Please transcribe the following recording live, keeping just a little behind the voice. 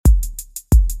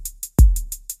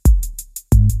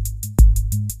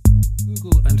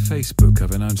Facebook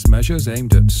have announced measures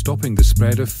aimed at stopping the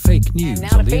spread of fake news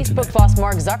and now on to the Facebook internet. boss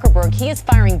Mark Zuckerberg. He is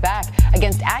firing back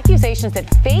against accusations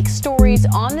that fake stories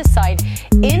on the site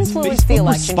influenced the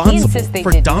election. He insists they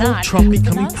for did Donald not. Trump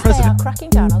becoming president. They are cracking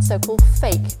down on so-called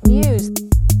fake news.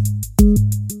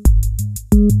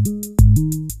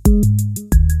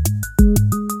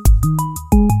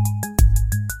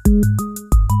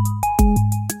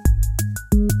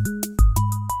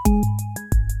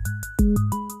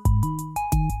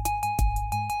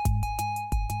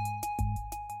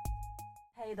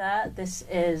 Hey there, this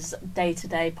is Day to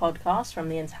Day podcast from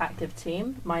the Interactive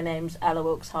team. My name's Ella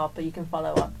Wilkes Harper. You can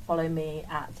follow me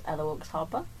at Ella Wilkes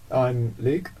Harper. I'm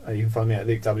Luke. You can find me at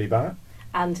Luke W. Barrett.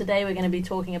 And today we're going to be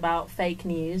talking about fake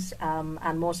news,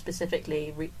 and more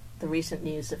specifically the recent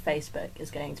news that Facebook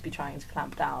is going to be trying to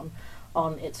clamp down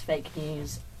on its fake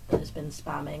news that has been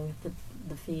spamming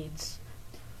the feeds.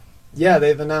 Yeah,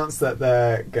 they've announced that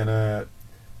they're going to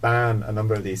ban a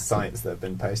number of these sites that have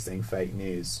been posting fake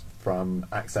news from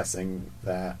accessing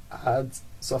their ads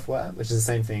software, which is the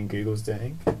same thing Google's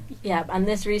doing. Yeah, and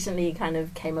this recently kind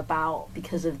of came about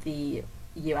because of the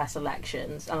US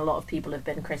elections, and a lot of people have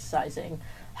been criticising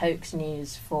hoax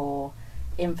news for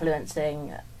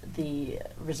influencing the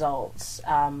results,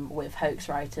 with hoax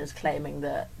writers claiming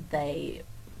that they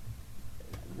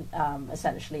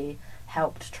essentially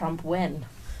helped Trump win,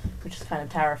 which is kind of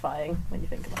terrifying when you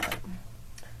think about it.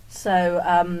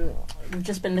 So we've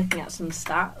just been looking at some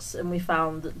stats, and we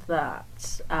found that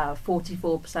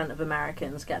 44% of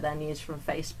Americans get their news from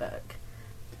Facebook.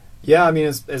 Yeah, I mean,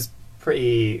 it's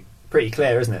pretty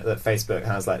clear, isn't it, that Facebook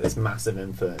has like this massive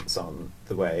influence on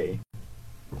the way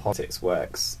politics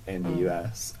works in the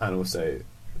US and also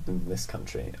in this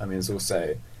country. I mean, it's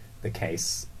also the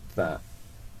case that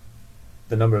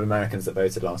the number of Americans that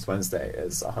voted last Wednesday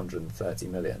is 130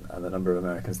 million, and the number of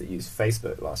Americans that used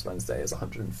Facebook last Wednesday is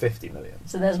 150 million.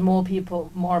 So there's more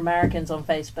Americans on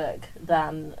Facebook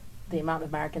than the amount of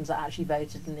Americans that actually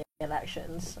voted in the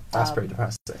elections. That's pretty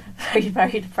depressing. Very,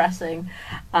 very depressing.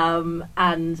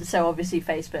 And so obviously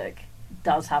Facebook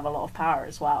does have a lot of power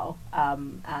as well,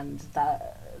 and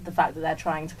the fact that they're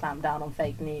trying to clamp down on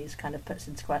fake news kind of puts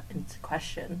into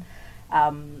question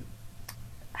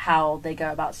how they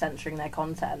go about censoring their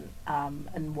content,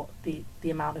 and what the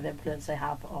amount of influence they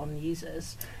have on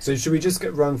users. So should we just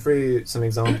run through some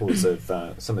examples of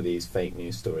some of these fake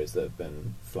news stories that have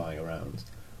been flying around?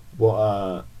 What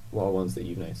are ones that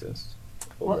you've noticed?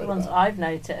 What ones I've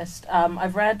noticed?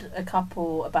 I've read a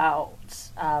couple about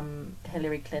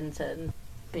Hillary Clinton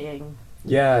being...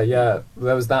 Yeah.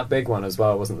 There was that big one as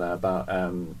well, wasn't there, about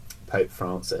Pope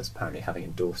Francis apparently having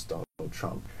endorsed Donald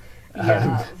Trump.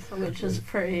 Yeah, which was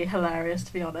pretty hilarious,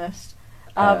 to be honest.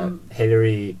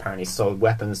 Hillary apparently sold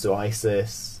weapons to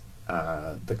ISIS.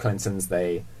 The Clintons,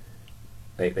 they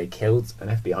killed an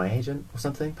FBI agent or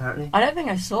something, apparently. I don't think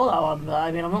I saw that one, but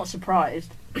I mean, I'm not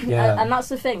surprised. Yeah. And that's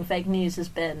the thing, fake news has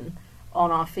been on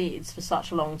our feeds for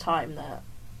such a long time that,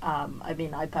 I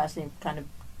mean, I personally kind of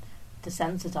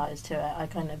desensitized to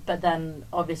it. But then,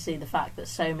 obviously, the fact that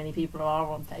so many people are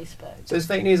on Facebook. So has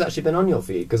fake news actually been on your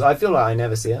feed? Because I feel like I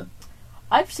never see it.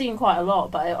 I've seen quite a lot,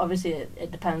 but obviously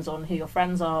it depends on who your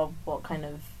friends are, what kind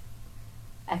of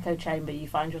echo chamber you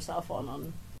find yourself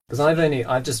on. Because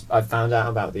I've found out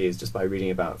about these just by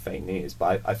reading about fake news,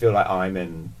 but I feel like I'm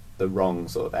in the wrong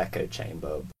sort of echo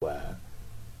chamber where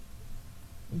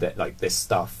that like this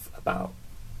stuff about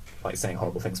like saying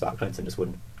horrible things about Clinton just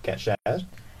wouldn't get shared.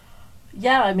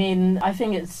 Yeah, I mean, I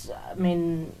think it's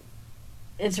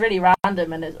really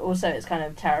random, and it's kind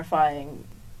of terrifying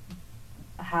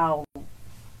how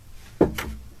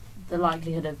the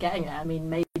likelihood of getting it. I mean,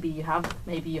 maybe you have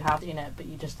seen it, but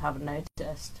you just haven't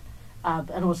noticed.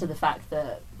 And also the fact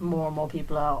that more and more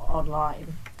people are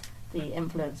online, the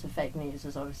influence of fake news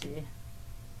is obviously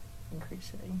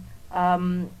increasing.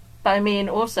 But I mean,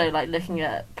 also like looking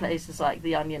at places like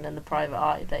The Onion and The Private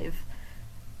Eye,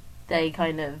 they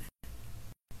kind of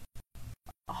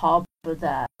harbour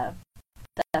their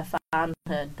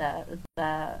fanhood,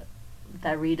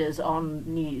 their readers on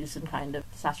news and kind of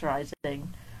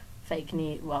satirising fake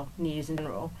news in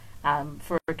general,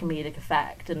 for a comedic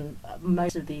effect. And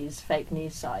most of these fake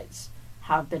news sites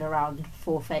have been around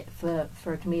for a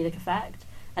comedic effect,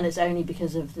 and it's only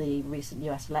because of the recent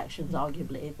US elections,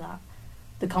 arguably, that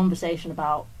the conversation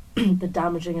about the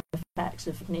damaging effects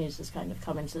of fake news has kind of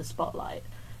come into the spotlight.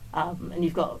 And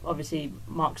you've got, obviously,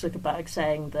 Mark Zuckerberg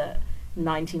saying that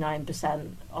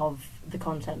 99% of the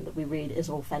content that we read is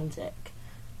authentic.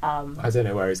 I don't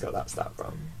know where he's got that stat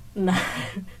from. No.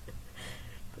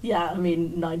 Yeah, I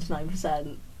mean,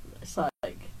 99%. It's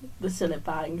like, the Sillet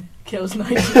Bang kills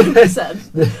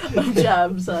 99% of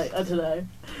germs. Like, I don't know.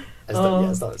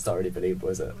 It's not really believable,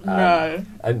 is it? No.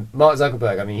 And Mark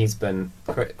Zuckerberg, I mean, he's been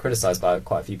criticised by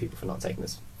quite a few people for not taking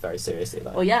this very seriously.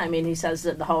 Well, yeah, I mean, he says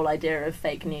that the whole idea of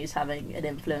fake news having an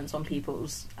influence on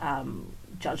people's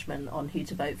judgment on who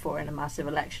to vote for in a massive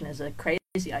election is a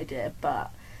crazy idea.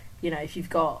 But, you know, if you've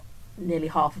got nearly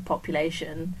half a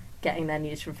population getting their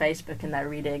news from Facebook and they're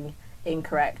reading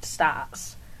incorrect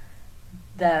stats,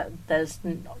 there is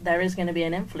going to be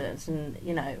an influence. And,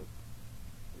 you know,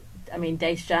 I mean,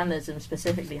 data journalism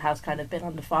specifically has kind of been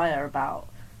under fire about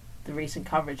the recent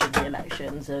coverage of the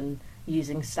elections and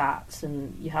using stats,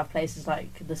 and you have places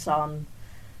like The Sun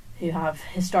who have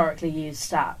historically used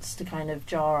stats to kind of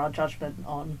jar our judgment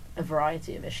on a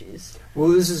variety of issues. Well,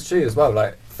 this is true as well.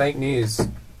 Like, fake news,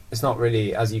 it's not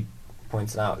really, as you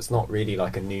pointed out, it's not really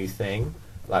like a new thing.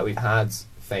 Like, we've had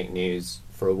fake news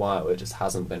for a while, it just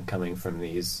hasn't been coming from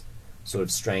these sort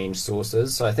of strange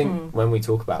sources. So I think when we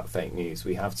talk about fake news,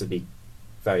 we have to be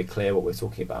very clear what we're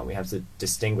talking about. We have to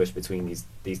distinguish between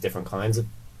these different kinds of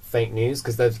fake news,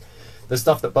 because there's the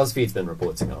stuff that BuzzFeed's been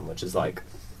reporting on, which is like,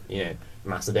 you know,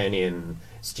 Macedonian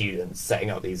students setting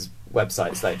up these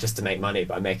websites like just to make money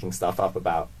by making stuff up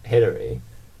about Hillary.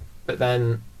 But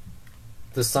then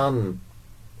The Sun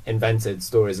invented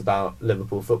stories about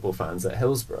Liverpool football fans at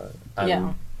Hillsborough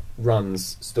and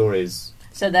runs stories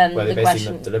so then where they the basically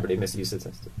question, deliberately misuse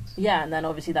statistics. Yeah, and then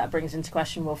obviously that brings into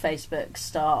question, will Facebook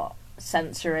start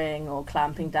censoring or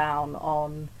clamping down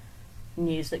on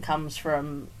news that comes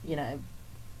from, you know,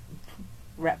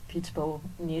 reputable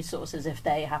news sources if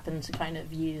they happen to kind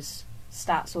of use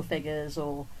stats or figures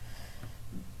or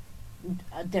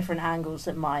different angles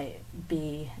that might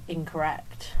be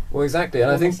incorrect? Well, exactly, and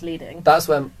I think misleading. That's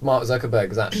where Mark Zuckerberg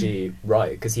is actually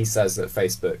right, because he says that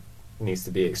Facebook needs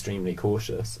to be extremely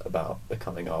cautious about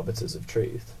becoming arbiters of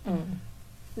truth.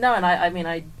 No, and I mean,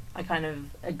 I kind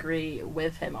of agree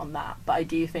with him on that, but I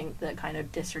do think that kind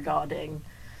of disregarding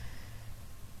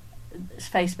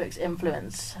Facebook's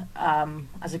influence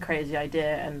as a crazy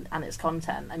idea and its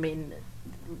content. I mean,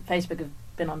 Facebook have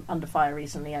been under fire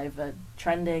recently over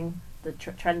trending, the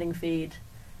trending feed,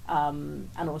 and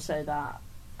also that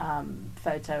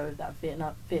photo of that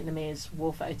Vietnamese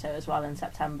war photo as well in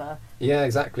September. Yeah,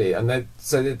 exactly. And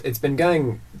so it's been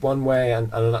going one way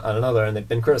and another, and they've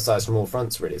been criticised from all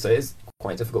fronts, really. So it is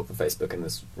quite difficult for Facebook in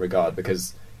this regard,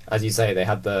 because, as you say, they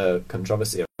had the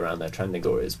controversy around their trending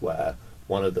stories where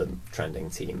one of the trending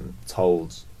team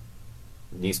told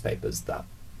newspapers that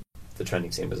the trending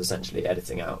team was essentially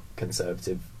editing out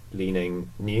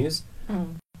conservative-leaning news.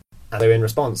 And so in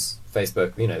response,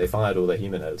 Facebook, you know, they fired all their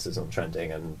human editors on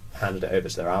trending and handed it over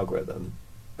to their algorithm.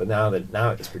 But now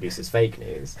it just produces fake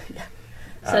news.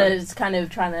 So it's kind of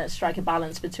trying to strike a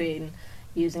balance between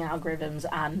using algorithms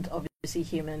and obviously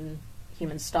human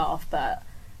staff. But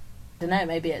I don't know,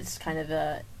 maybe it's kind of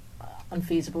a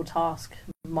unfeasible task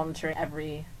monitoring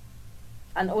every.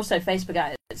 And also, Facebook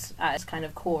at its kind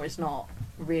of core is not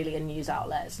really a news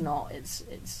outlet. It's not. It's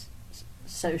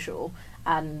social.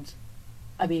 And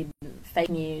I mean, fake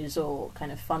news or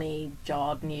kind of funny,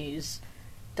 jarred news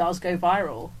does go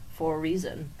viral for a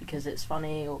reason, because it's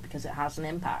funny or because it has an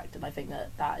impact. And I think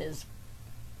that is,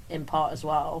 in part as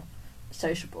well,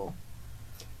 sociable.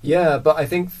 Yeah, but I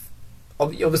think,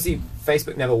 obviously,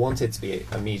 Facebook never wanted to be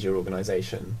a media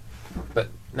organisation. But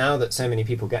now that so many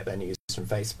people get their news from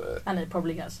Facebook... And it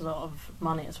probably gets a lot of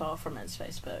money as well from its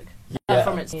Facebook.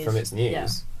 From its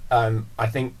news. Yeah. I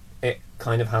think it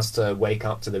kind of has to wake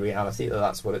up to the reality that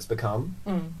that's what it's become.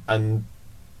 And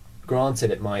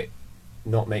granted, it might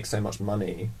not make so much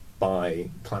money by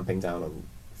clamping down on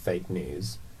fake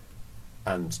news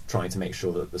and trying to make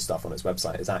sure that the stuff on its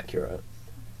website is accurate.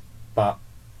 But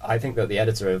I think that the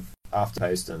editor of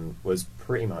Aftenposten was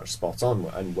pretty much spot on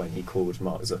when he called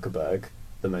Mark Zuckerberg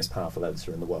the most powerful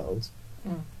editor in the world.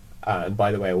 And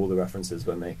by the way, all the references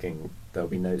we're making, there'll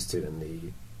be notes to in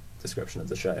the description of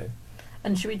the show.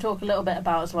 And should we talk a little bit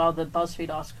about as well the BuzzFeed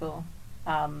article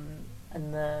and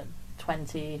the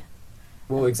 20...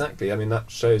 Well, exactly. I mean, that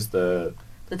shows the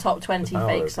top 20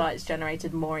 fake sites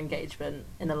generated more engagement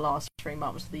in the last 3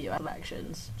 months of the US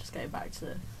elections. Just going back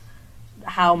to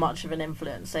how much of an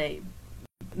influence they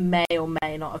may or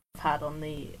may not have had on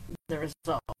the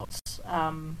results.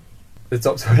 The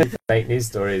top 20 fake news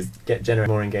stories generate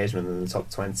more engagement than the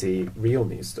top 20 real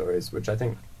news stories, which I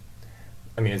think...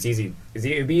 I mean, it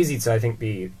would be easy to, I think,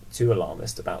 be too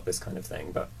alarmist about this kind of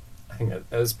thing, but I think that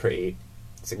was pretty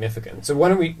significant. So why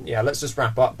don't we, let's just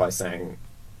wrap up by saying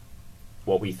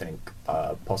what we think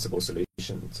a possible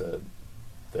solution to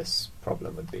this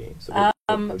problem would be. So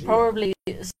probably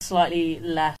slightly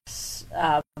less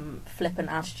flippant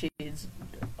attitudes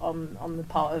on the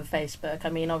part of Facebook. I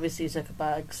mean, obviously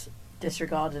Zuckerberg's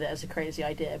disregarded it as a crazy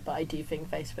idea, but I do think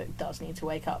Facebook does need to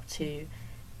wake up to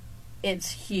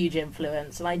its huge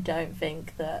influence, and I don't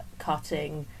think that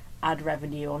cutting ad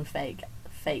revenue on fake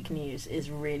news is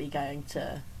really going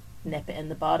to nip it in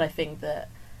the bud. I think that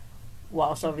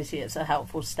whilst obviously it's a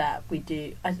helpful step,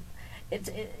 it's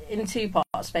in two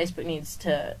parts. Facebook needs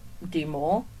to do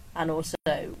more, and also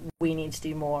we need to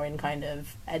do more in kind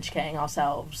of educating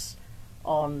ourselves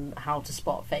on how to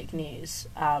spot fake news.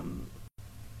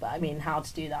 But I mean, how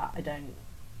to do that, I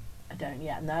don't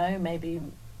yet know. Maybe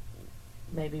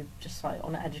just like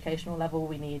on an educational level,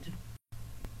 we need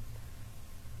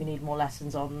more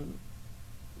lessons on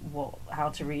how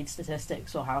to read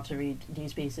statistics or how to read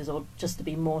news pieces, or just to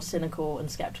be more cynical and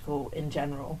skeptical in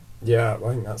general. Yeah,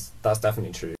 well, I think that's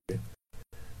definitely true.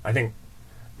 I think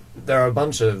there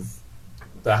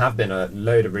have been a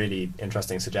load of really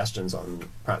interesting suggestions on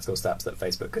practical steps that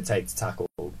Facebook could take to tackle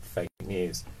fake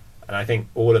news, and I think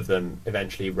all of them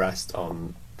eventually rest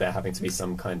on there having to be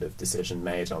some kind of decision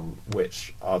made on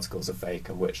which articles are fake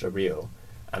and which are real.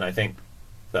 And I think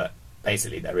that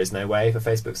basically there is no way for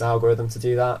Facebook's algorithm to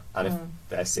do that, and if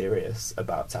they're serious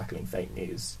about tackling fake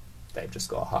news, they've just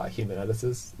got to hire human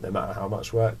editors, no matter how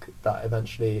much work that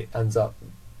eventually ends up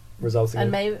resulting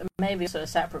in. And maybe sort of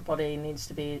separate body needs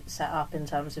to be set up in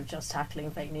terms of just tackling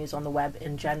fake news on the web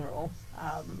in general.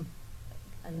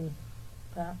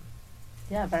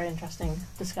 Yeah, very interesting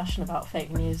discussion about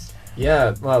fake news.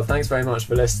 Yeah, well, thanks very much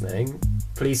for listening.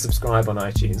 Please subscribe on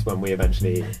iTunes when we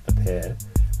eventually appear,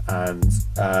 and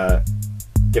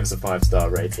give us a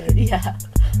 5-star rating. Yeah,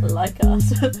 like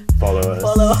us. Follow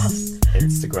us.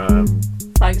 Instagram.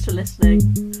 Thanks for listening.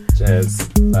 Cheers.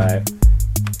 Bye.